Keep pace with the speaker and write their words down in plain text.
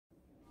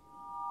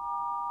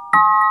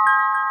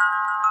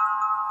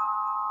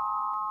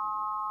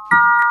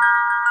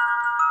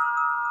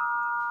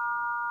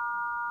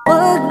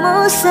Huwag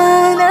mo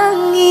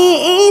sanang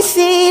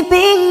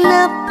iisiping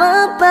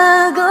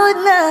napapagod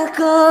na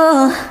ako.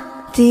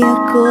 Di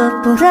ako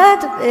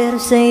apurado, pero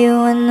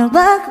sa'yo ano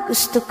ba?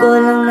 Gusto ko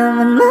lang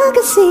naman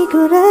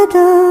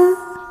makasigurado.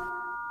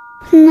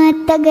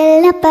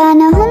 Matagal na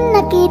panahon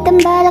na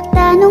kitang balak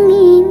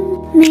tanungin.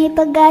 May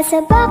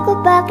pag-asa ba ko,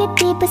 bakit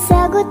di pa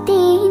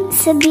sagutin?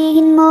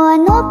 Sabihin mo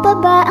ano pa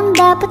ba ang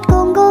dapat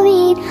kong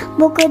gawin?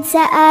 Bukod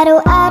sa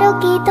araw-araw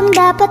kitang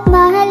dapat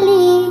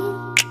mahalin.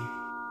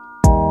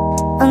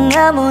 Ang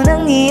amo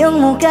ng iyong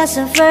mukha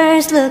sa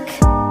first look,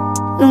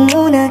 nung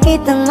una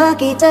kitang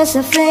makita sa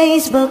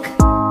Facebook.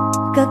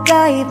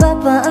 Kakaiba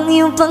pa ang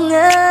iyong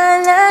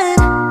pangalan,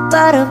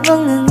 para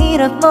bang ang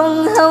hirap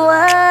mong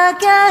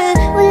hawakan.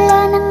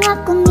 Wala nang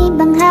akong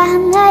ibang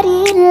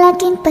hahangarin,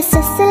 laking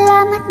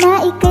pasasalamat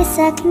na ika'y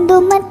sa'king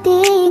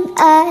dumating.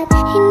 At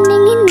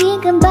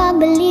hindi ka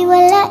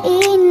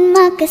babaliwalain,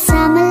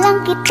 makasama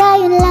lang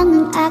kita, yun lang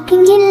ang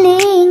aking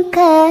hiling.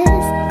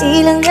 Cause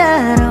ilang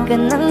araw ka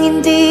nang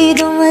hindi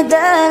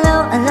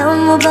dumadalaw.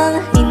 Alam mo bang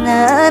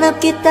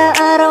hinahanap kita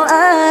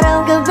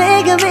araw-araw?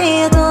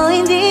 Gabi-gabi ako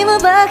hindi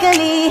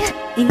mabakali,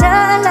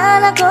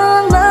 inaalala ko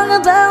ang mga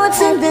bawat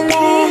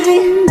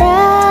sandali.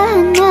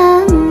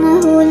 Dahan-dahan nang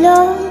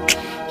nahulog,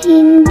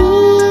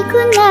 hindi ko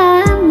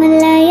na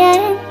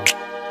malayan.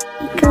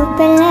 Ikaw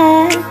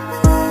pala,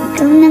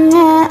 ikaw na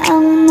nga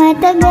ang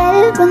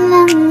matagal ko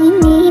nang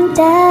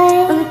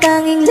hinihintay. Ang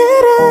tanging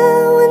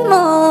larawan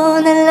mo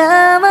na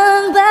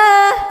lamang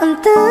ba ang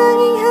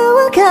tanging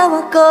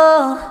hawak-hawak ko?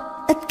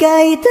 At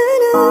kahit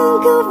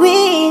anong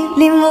gawin,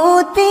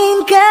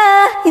 limutin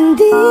ka,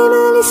 hindi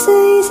malis sa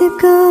isip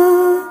ko.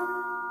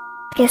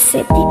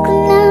 Kasi di ko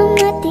na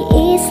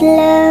matiis,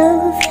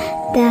 love.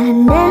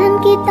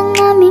 Dahan-dahan kitang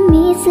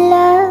nami-miss,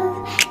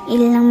 love.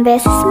 Ilang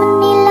beses man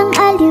nilang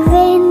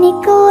aliwin,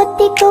 ikaw at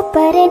ikaw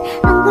pa rin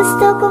ang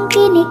gusto kong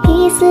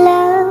kinikiss,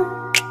 love.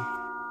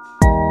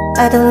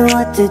 I don't know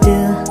what to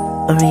do,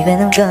 or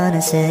even I'm gonna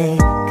say,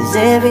 cause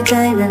every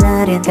time na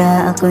nariyan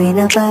ka, ako'y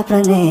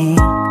napapraning.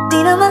 Di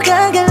na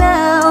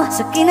makagalaw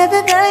sa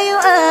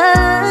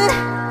kinatatayuan.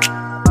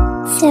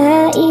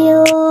 Sa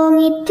iyong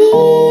ngiti,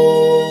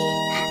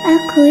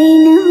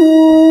 ako'y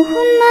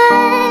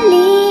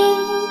nahuhumaling.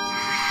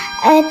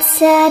 At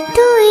sa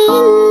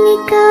tuwing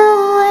ikaw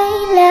ay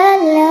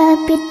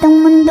lalapit,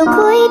 ang mundo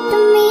ko'y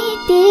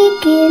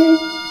tumitigil.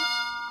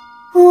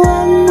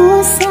 Huwag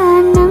mo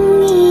sanang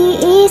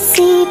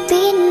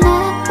iisipin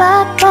na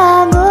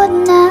papagod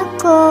na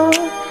ako.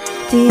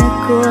 Di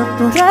ako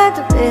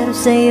apurado, pero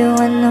sa'yo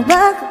ano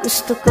ba?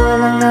 Gusto ko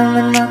lang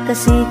naman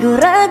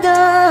makasigurado.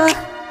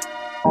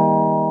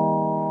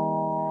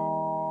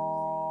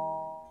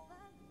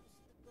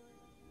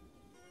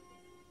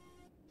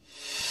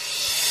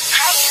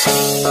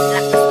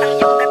 Lakas ng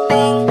iyong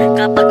dating,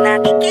 kapag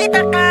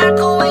nakikita ka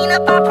ako ay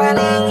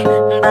napapraning.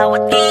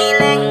 Bawat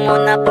giling mo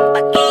na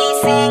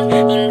pampagising,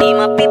 hindi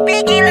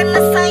mapipigilan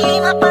na sa'yo'y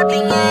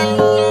mapatingin.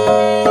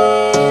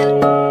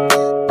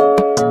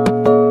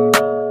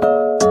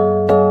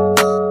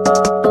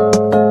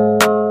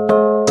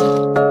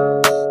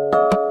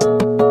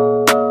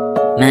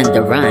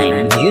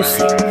 Mandarine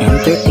Music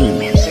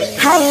Entertainment.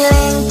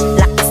 Highling,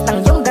 lakas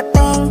ng iyong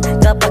dating,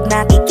 kapag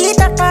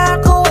nakikita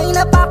ka ako ay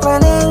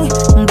napapraning.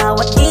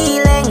 Bawat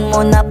giling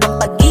mo na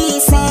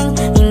pampagising,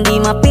 hindi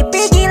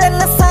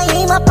mapipigilan na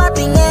sa'yo'y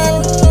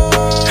mapatingin.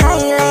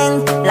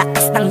 Highling,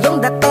 lakas ng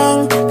iyong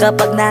dating,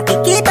 kapag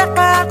nakikita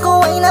ka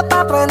ako ay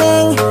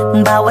napapraning.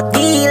 Bawat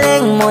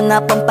giling mo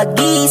na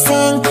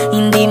pampagising,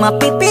 hindi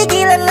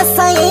mapipigilan na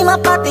sa'yo'y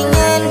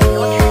mapatingin.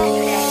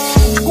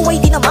 Ako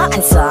ay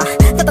dinamaan sa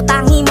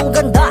katatangi mong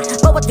ganda,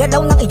 bawat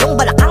galaw ng iyong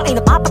balakang ay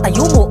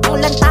napapatayo mo ang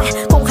lanta.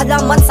 Kung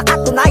halaman sa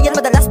katunayan,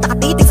 madalas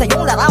nakatitig sa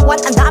iyong larawan.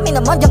 Ang dami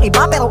naman diyang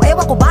iba, pero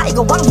ewan ko ba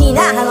ikaw ang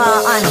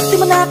hinahangaan. Di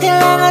mo na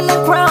kailangan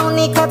ng crown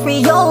ni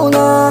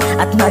Catriona,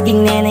 at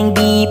maging neneng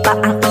di pa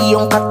ang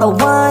iyong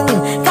katawan.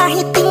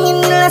 Kahit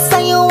tingin nila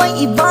sa'yo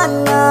ay iba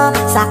na,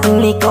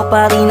 sa'kin ikaw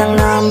pa rin ang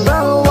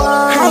number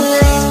one.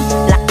 Highling,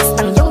 lakas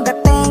ng iyong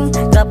dating,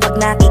 kapag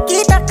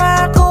nakikita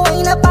ka ako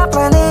ay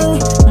napapraning.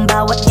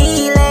 Bawat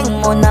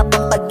giling mo na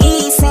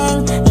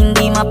pampagising,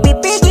 hindi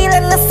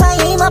mapipigilan na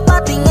sa'yo'y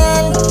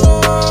mapatingin.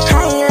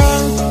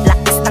 Highling,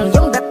 lakas ng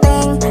iyong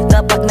dating,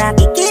 kapag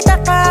nakikita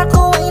ka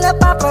ako ay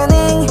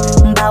napapraning.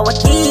 Bawat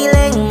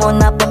giling mo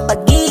na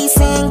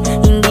pampagising,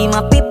 hindi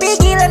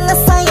mapipigilan na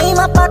sa'yo'y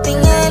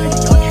mapatingin.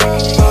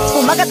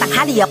 Umaga,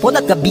 tanghali, hapon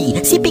at gabi,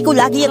 sipi ko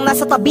lagi ang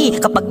nasa tabi.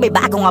 Kapag may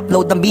bagong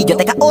upload ng video,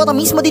 teka ora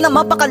mismo din na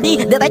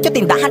mapakali. Diretso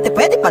tindahan, te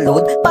pwede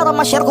pa-load, para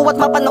ma-share ko at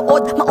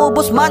mapanood.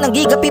 Maubos man ang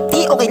giga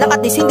 50, okay lang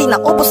at least hindi na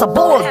ubos sa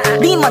board.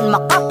 Di man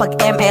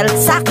makapag-ML,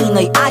 sa'kin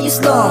ay ayos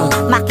lang.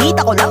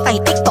 Makita ko lang kay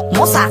TikTok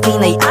mo,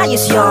 sa'kin ay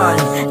ayos yon.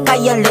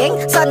 Kaya ling,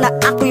 sana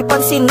ako'y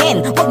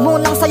pansinin, wag mo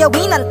nang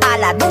sayawin ang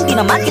tala, dun di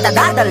naman kita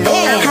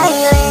dadalhin.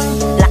 Highling,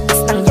 lakas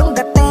ng iyong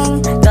dating,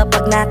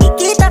 kapag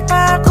nakikita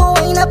ka ako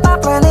ay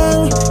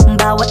napapraning.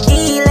 Bawat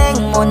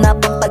giling mo na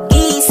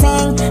pampagising,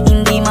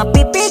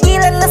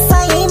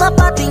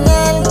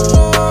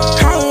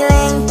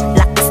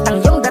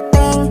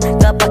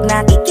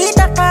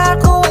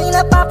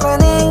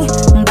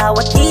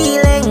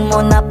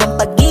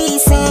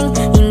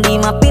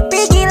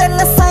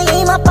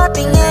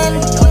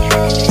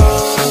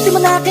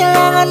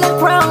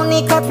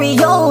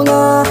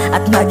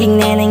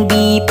 Saging neneng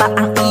di pa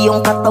ang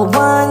iyong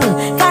katawan.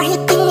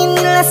 Kahit tingin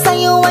nila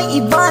sa'yo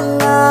ay iba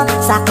na,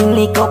 sa'kin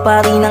ikaw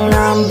pa rin ang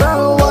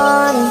number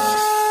one.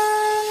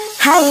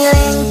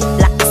 Highling,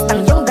 lakas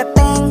ng iyong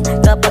dating.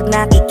 Kapag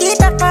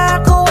nakikita ka,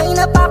 ako ay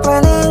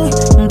napapraning.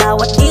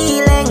 Bawat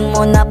hiling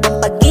mo na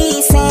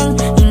pampagising,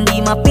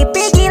 hindi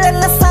mapipigilan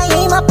na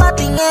sa'yo'y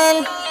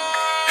mapatingin.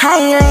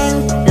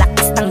 Highling,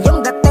 lakas ng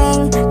iyong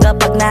dating.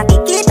 Kapag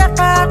nakikita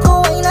ka,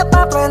 ako ay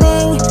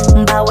napapraning.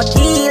 Bawat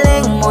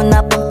hiling mo na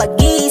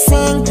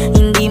pampagising,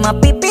 hindi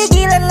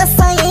mapipigilan na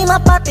sa'yo'y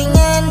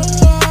mapatingin.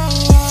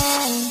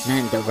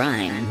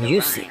 NADELA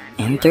Music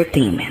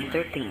Entertainment.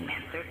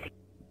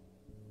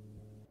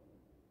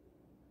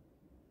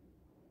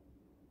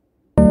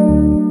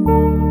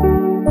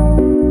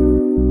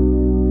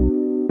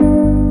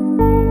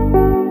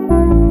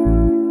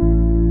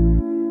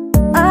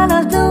 I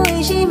love the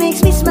way she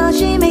makes me smile,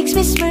 she makes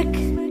me smirk.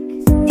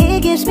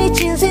 It gives me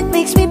chills, it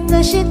makes me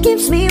blush, it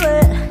keeps me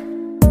wet.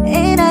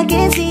 And I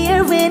can see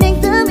her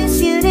winning the Miss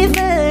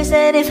Universe.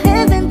 And if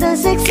heaven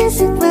does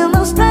exist, it will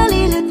most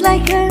probably look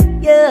like her,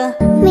 yeah.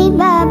 May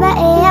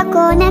babae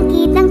ako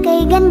nakitang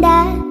kay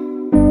ganda.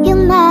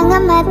 Yung mga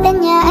mata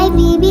niya ay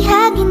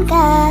bibihagin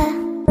ka.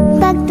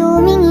 Pag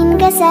tumingin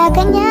ka sa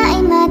kanya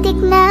ay matik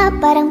na,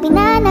 parang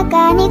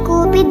pinanaka ni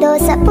Cupido,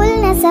 sapul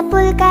na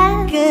sapul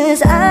ka.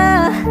 Cause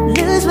I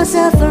lose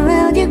myself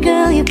around you,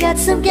 girl, you got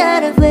some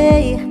kind of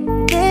way.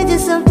 There's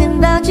just something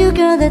about you,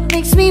 girl, that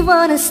makes me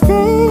wanna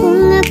stay.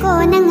 Kung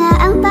ako na nga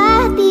ang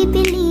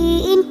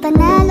papipiliin,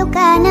 panalo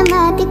ka na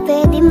matik,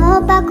 pwede mo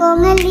pa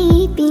kong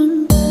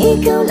alipin.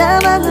 Ikaw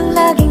lamang ang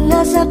laging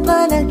nasa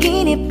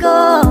panaginip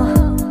ko.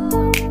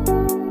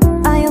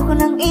 Ayaw ko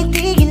nang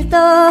itigil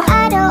to.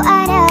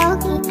 Araw-araw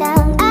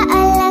kitang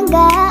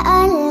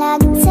aalagaan,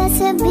 laging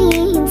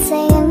sasabihin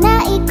sa'yo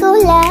na ikaw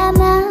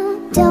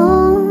lamang.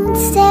 Don't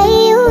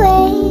stay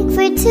awake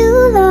for too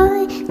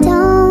long,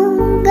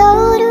 don't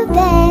go to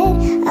bed.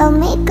 I'll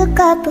make a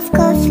cup of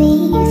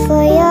coffee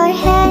for your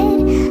head.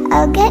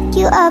 I'll get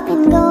you up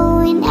and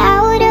going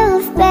out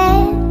of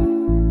bed.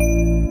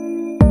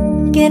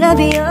 Can I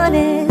be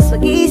honest?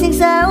 Pagising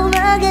sa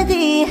umaga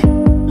di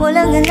mo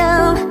lang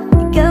alam,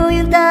 ikaw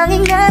yung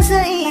tanging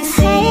nasa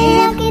isip.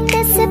 Mahayag kita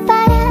sa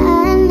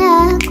paraan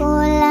na ako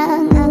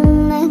lang ang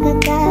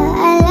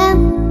nagkakaalam.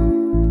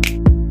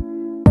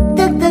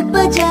 Dagdag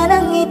pa dyan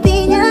ang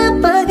ngiti niya,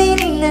 pag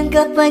dinignan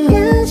ka pa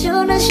niya,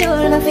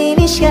 sure na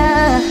finish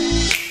ka.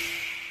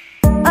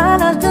 I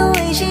love the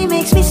way she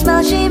makes me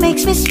smile, she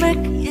makes me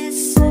smirk.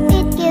 Yes.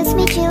 It gives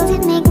me chills,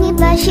 it makes me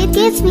blush, it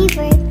gives me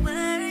birth.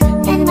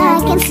 And I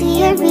can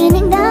see her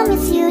winning the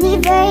Miss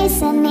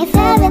Universe. And if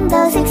heaven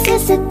does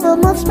exist, it will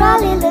most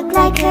probably look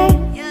like her.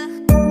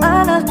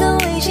 I love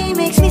the way she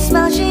makes me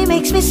smile, she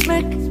makes me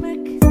smirk.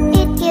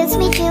 It gives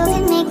me chills,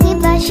 it makes me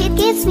blush, it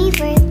gives me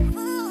birth.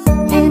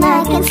 And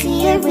I can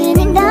see her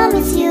winning the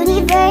Miss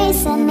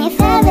Universe. And if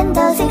heaven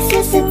does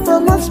exist, it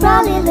will most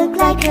probably look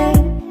like her.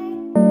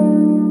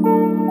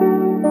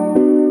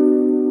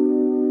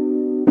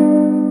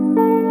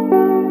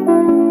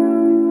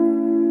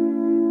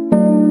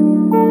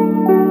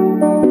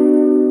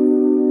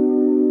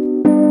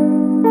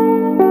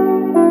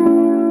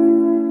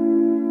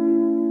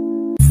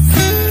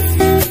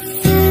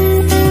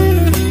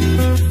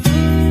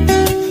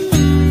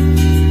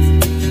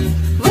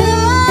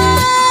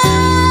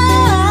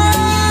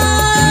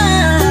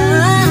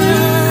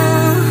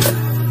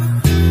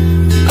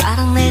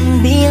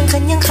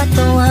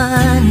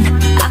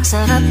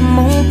 Sarap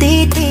mong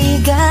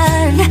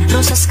titigan,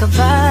 rosas ka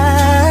ba?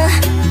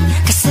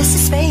 Kasi sa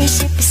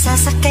spaceship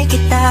isasakay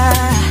kita.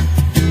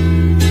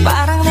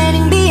 Parang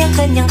Lening B ang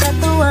kanyang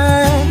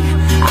katawan.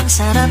 Ang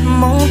sarap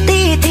mong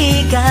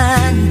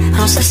titigan,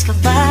 rosas ka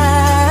ba?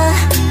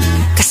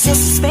 Kasi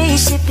sa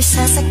spaceship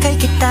isasakay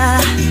kita.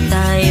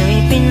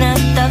 Tayo'y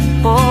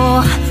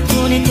pinagtagpo,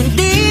 ngunit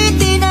hindi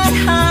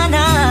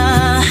tinadhana.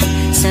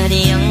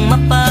 Sadyang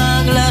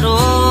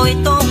mapaglaro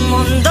itong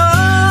mundo.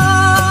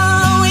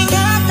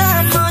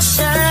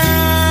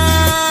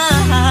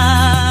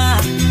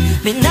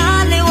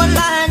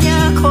 Binaliwala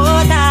niya ako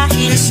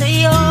dahil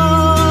sa'yo.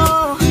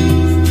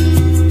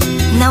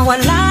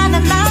 Nawala na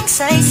lang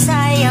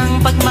saysay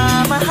ang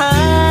pagmamahal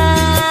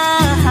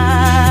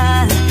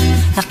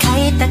na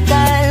kahit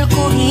tagal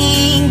ko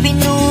ring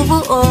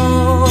binubuo,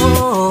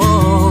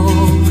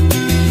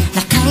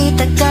 na kahit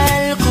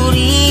tagal ko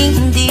ring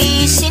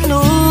hindi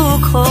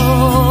sinuko.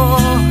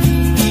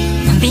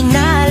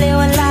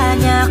 Binaliwala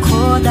niya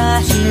ako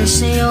dahil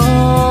sa'yo,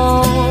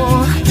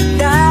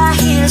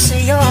 dahil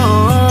sa'yo.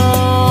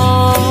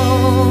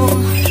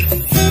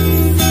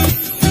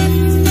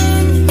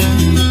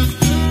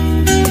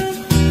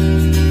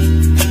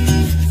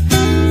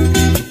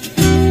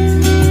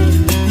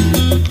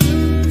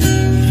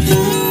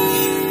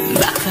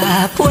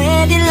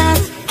 Pwede lang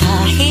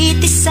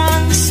kahit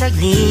isang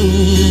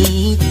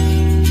saglit,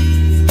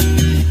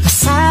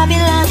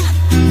 masabi lang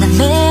na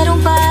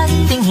merong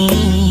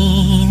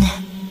pagtingin.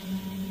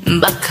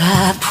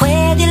 Baka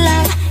pwede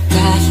lang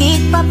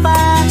kahit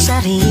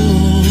papansarin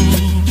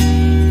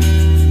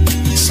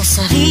sa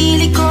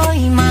sarili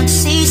ko'y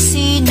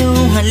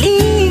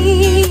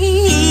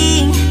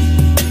magsisinungaling.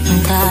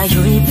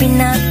 Tayo'y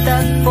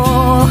pinagtagpo,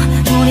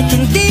 ngunit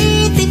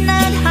hindi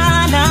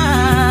tinadhana.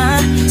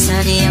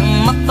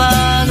 Sadyang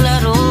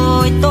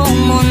mapaglaro itong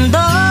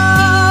mundo.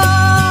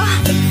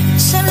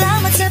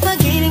 Salamat sa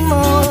pag-ibig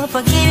mo,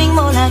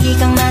 lagi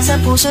kang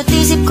nasa puso't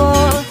isip ko.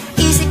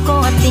 Isip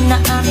ko at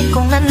tinaamin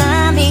kong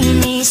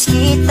nanamimiss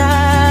kita.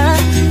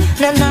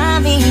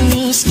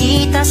 Nanamimiss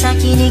kita,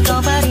 sa'kin ikaw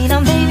pa rin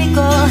ang baby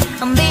ko.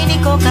 Ang baby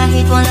ko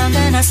kahit wala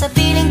ka na sa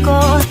piling ko.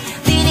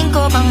 Piling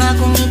ko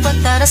pangakong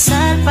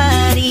ipagdarasal pa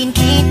rin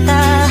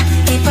kita.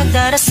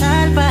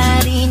 Ipagdarasal pa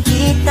rin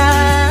kita.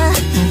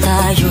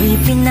 Tayo'y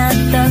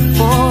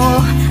pinagtagpo,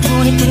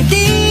 ngunit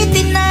hindi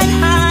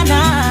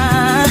tinadhana.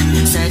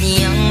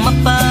 Sadyang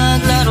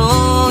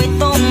mapaglaro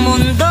itong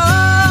mundo.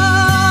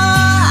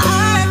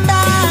 At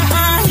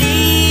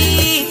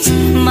aalis,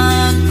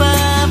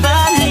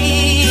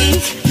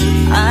 magpabalik,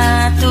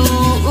 at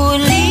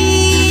uulitin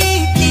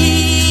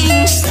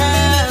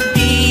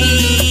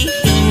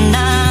sabihin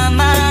na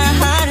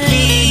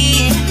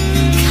mahalin.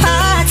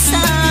 Kahit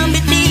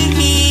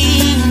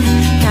sambitin,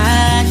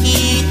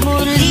 kahit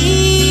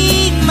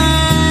muli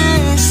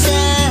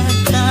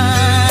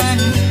masaktan,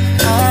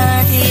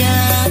 at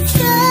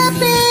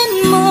yakapin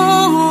mo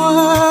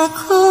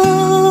ako.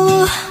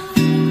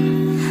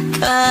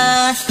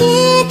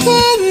 Kahit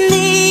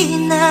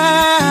hindi na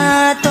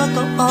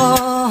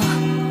totoo,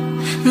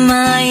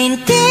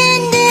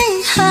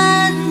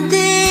 maintindihan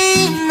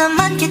din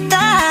naman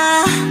kita.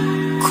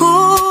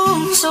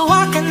 Kung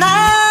sawa ka na,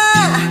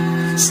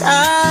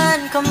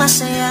 saan ka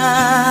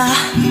masaya?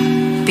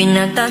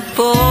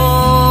 Pinagtagpo,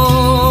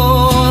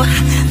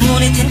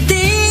 ngunit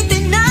hindi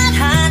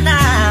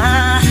tinadhana.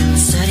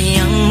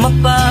 Sadyang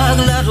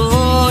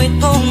mapaglaro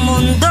itong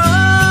mundo.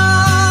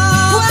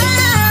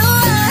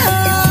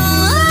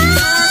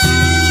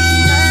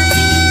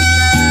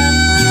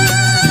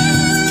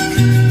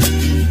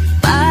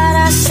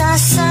 Para sa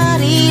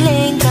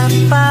sariling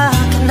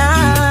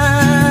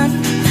kapakanan,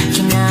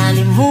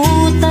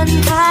 kinalimutan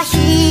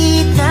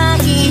kahit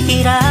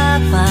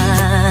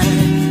nahihirapan.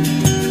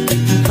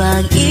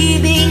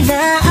 Pag-ibig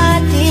na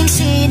ating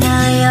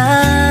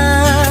sinayang,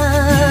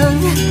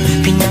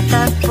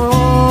 pinatagpo,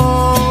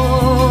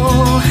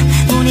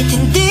 ngunit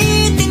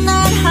hindi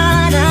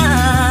tinadhana.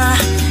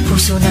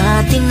 Puso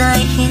natin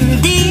ay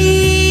hindi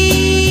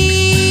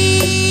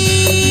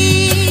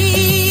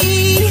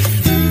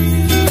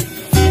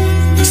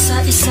sa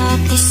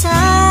isa't isa.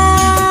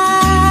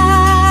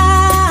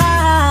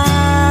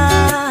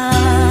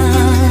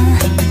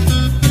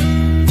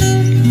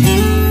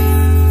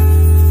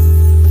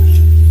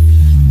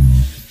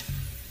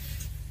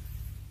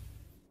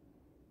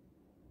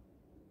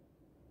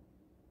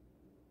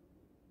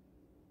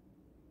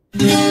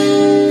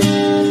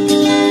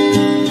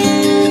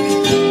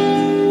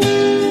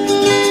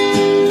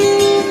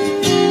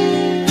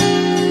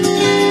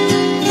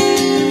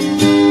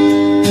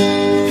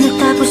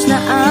 Natapos na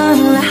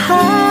ang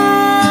lahat,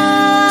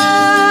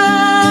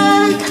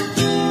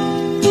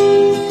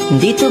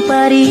 dito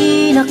pa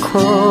rin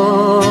ako.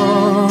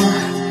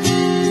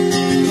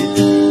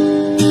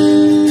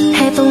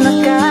 Hetong